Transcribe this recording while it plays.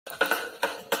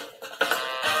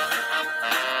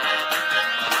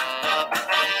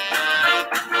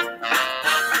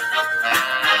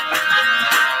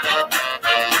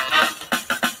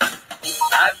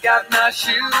got my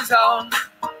shoes on,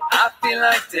 I feel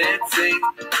like dancing.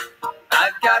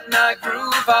 I've got my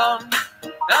groove on,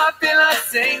 I feel like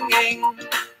singing.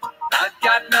 I've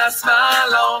got my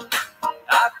smile on,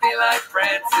 I feel like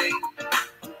prancing.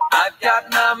 I've got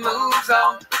my moves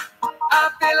on, I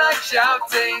feel like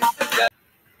shouting.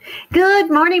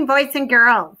 Good morning, boys and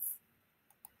girls.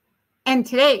 And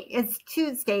today is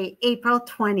Tuesday, April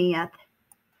 20th.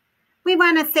 We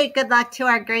want to say good luck to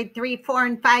our grade 3, 4,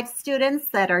 and 5 students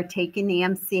that are taking the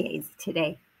MCAs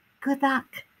today. Good luck.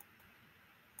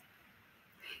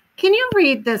 Can you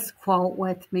read this quote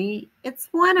with me? It's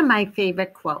one of my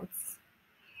favorite quotes.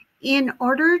 In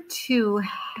order to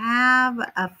have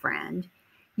a friend,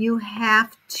 you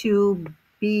have to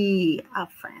be a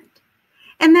friend.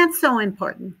 And that's so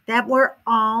important, that we're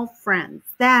all friends,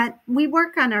 that we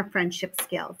work on our friendship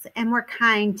skills and we're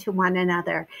kind to one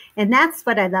another. And that's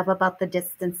what I love about the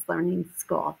Distance Learning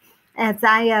School. As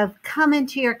I have come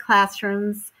into your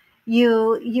classrooms,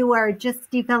 you are just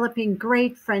developing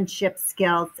great friendship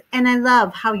skills. And I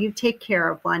love how you take care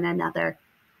of one another.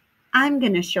 I'm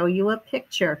going to show you a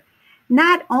picture.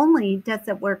 Not only does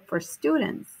it work for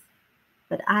students,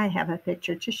 but I have a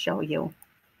picture to show you.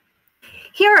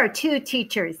 Here are two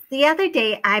teachers. The other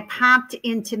day, I popped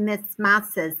into Miss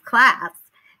Moss's class,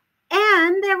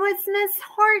 and there was Miss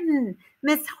Horton.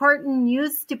 Miss Horton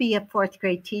used to be a 4th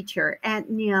grade teacher at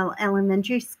Neal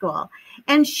Elementary School,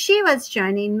 and she was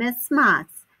joining Miss Moss.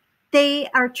 They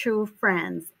are true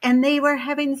friends, and they were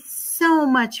having so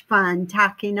much fun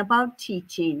talking about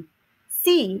teaching.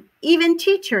 See, even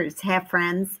teachers have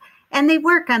friends, and they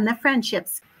work on the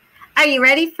friendships. Are you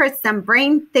ready for some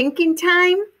brain thinking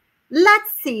time?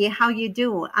 Let's see how you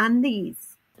do on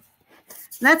these.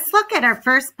 Let's look at our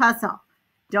first puzzle.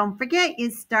 Don't forget,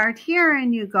 you start here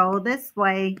and you go this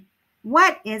way.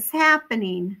 What is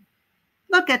happening?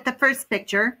 Look at the first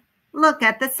picture. Look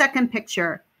at the second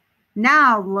picture.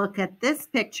 Now look at this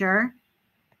picture.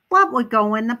 What would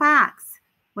go in the box?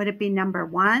 Would it be number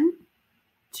 1,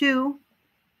 2,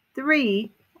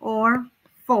 3, or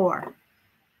 4?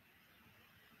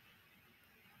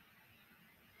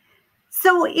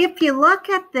 So if you look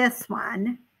at this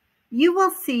one, you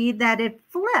will see that it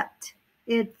flipped.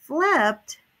 It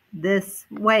flipped this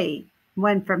way,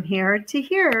 went from here to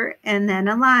here, and then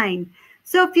a line.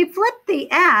 So if you flip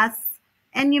the S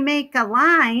and you make a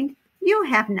line, you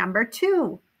have number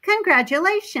 2.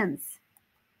 Congratulations.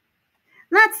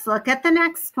 Let's look at the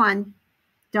next one.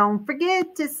 Don't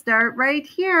forget to start right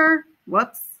here.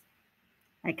 Whoops,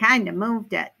 I kind of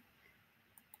moved it.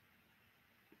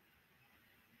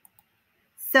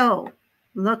 So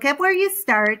look at where you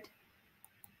start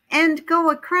and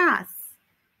go across.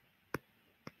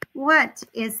 What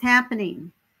is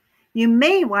happening? You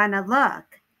may want to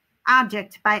look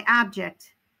object by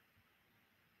object.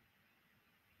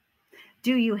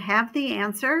 Do you have the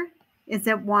answer? Is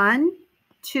it 1,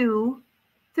 2,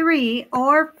 3,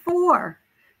 or 4?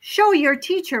 Show your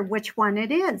teacher which one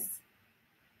it is.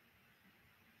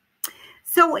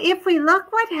 So if we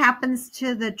look what happens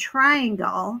to the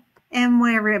triangle, and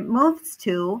where it moves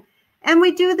to, and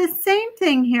we do the same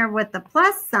thing here with the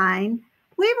plus sign,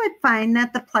 we would find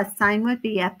that the plus sign would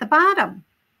be at the bottom.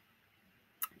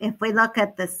 If we look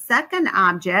at the second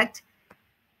object,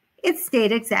 it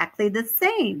stayed exactly the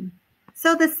same.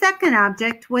 So the second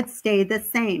object would stay the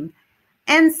same,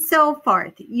 and so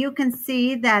forth. You can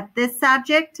see that this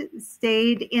object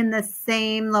stayed in the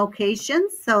same location,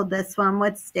 so this one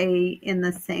would stay in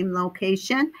the same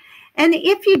location. And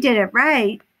if you did it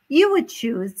right, you would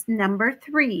choose number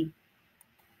 3.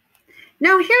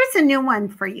 Now here's a new one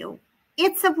for you.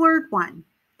 It's a word one.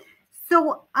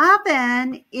 So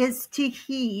oven is to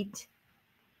heat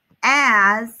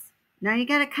as, now you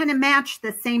got to kind of match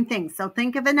the same thing. So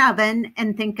think of an oven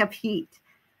and think of heat.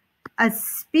 A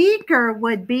speaker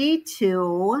would be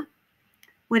to,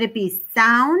 would it be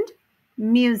sound,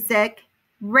 music,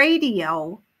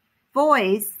 radio,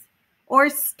 voice, or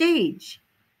stage?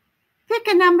 Pick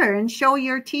a number and show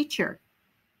your teacher.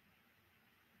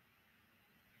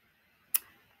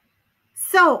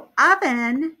 So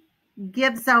oven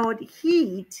gives out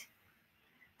heat.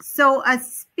 So a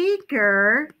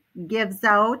speaker gives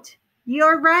out,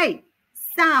 you're right,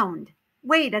 sound.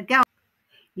 Way to go.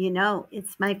 You know,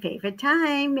 it's my favorite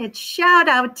time. It's shout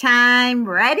out time.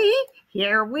 Ready?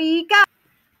 Here we go.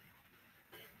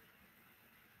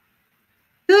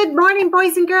 Good morning,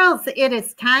 boys and girls. It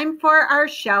is time for our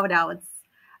shout outs.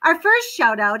 Our first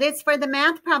shout out is for the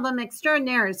math problem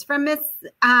extraordinaires from Miss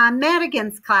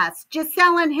Madigan's class.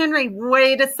 Giselle and Henry,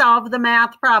 way to solve the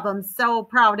math problem. So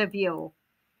proud of you.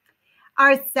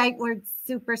 Our sight word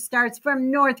superstars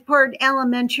from Northport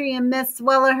Elementary and Miss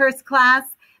Willahurst class.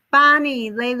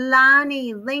 Bonnie,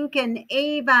 Leilani, Lincoln,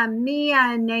 Ava, Mia,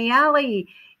 and Nayeli.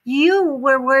 You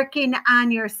were working on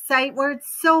your sight words.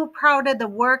 So proud of the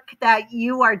work that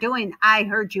you are doing. I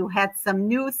heard you had some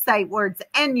new sight words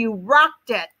and you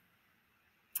rocked it.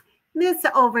 Miss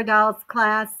Overdahl's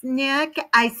class, Nick,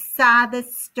 I saw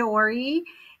this story.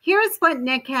 Here's what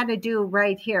Nick had to do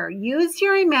right here. Use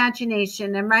your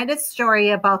imagination and write a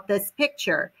story about this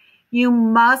picture. You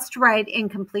must write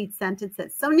incomplete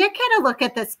sentences. So Nick had to look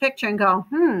at this picture and go,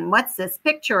 what's this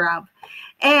picture of?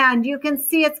 And you can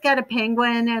see it's got a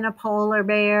penguin and a polar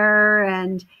bear.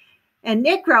 And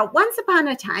Nick wrote, once upon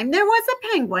a time, there was a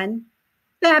penguin.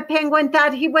 That penguin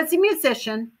thought he was a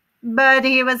musician, but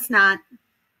he was not.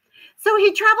 So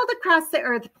he traveled across the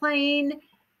earth playing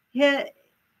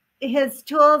his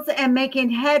tools and making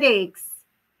headaches.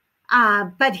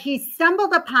 But he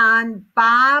stumbled upon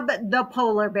Bob the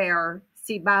polar bear.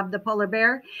 See Bob the polar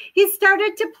bear? He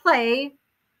started to play,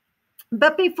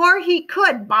 but before he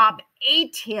could, Bob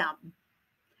ate him.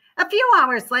 A few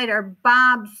hours later,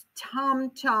 Bob's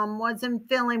tum-tum wasn't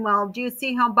feeling well. Do you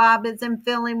see how Bob isn't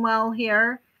feeling well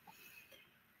here?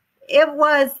 It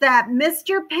was that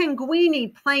Mr.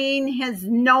 Penguini playing his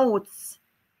notes.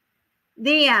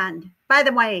 The end. By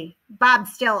the way, Bob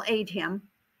still ate him.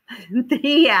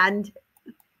 The end.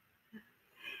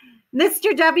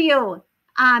 Mr. W.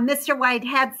 Mr. White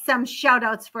had some shout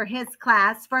outs for his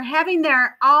class for having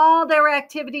all their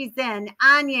activities in.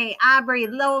 Anya, Aubrey,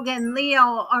 Logan,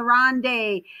 Leo,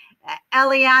 Arande,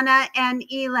 Eliana, and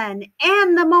Elin.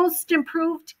 And the most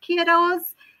improved kiddos,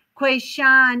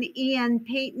 Quayshawn, Ian,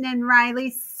 Peyton, and Riley.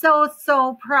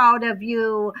 So proud of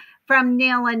you from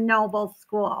Neil and Noble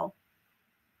School.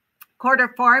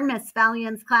 Quarter 4, Miss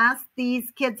Valiant's class.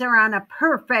 These kids are on a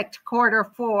perfect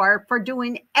quarter 4 for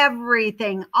doing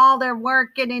everything, all their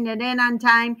work, getting it in on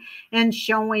time, and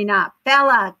showing up.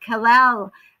 Bella, Kalel,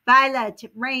 Violet,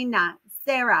 Raina,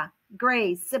 Sarah,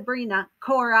 Grace, Sabrina,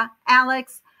 Cora,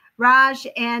 Alex, Raj,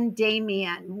 and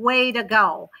Damien. Way to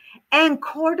go. And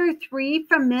quarter 3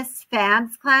 from Miss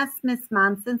Fab's class, Miss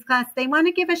Monson's class, they want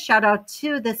to give a shout out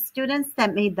to the students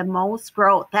that made the most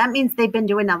growth. That means they've been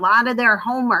doing a lot of their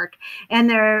homework and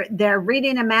their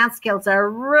reading and math skills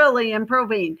are really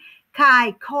improving.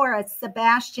 Kai, Cora,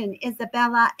 Sebastian,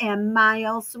 Isabella, and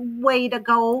Miles, way to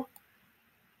go.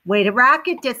 Way to rock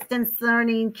it, distance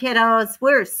learning kiddos.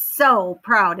 We're so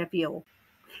proud of you.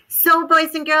 So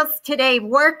boys and girls, today,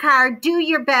 work hard, do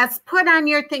your best, put on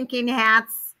your thinking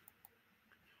hats.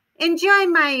 Enjoy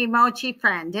my emoji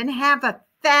friend and have a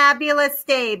fabulous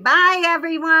day. Bye,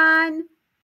 everyone.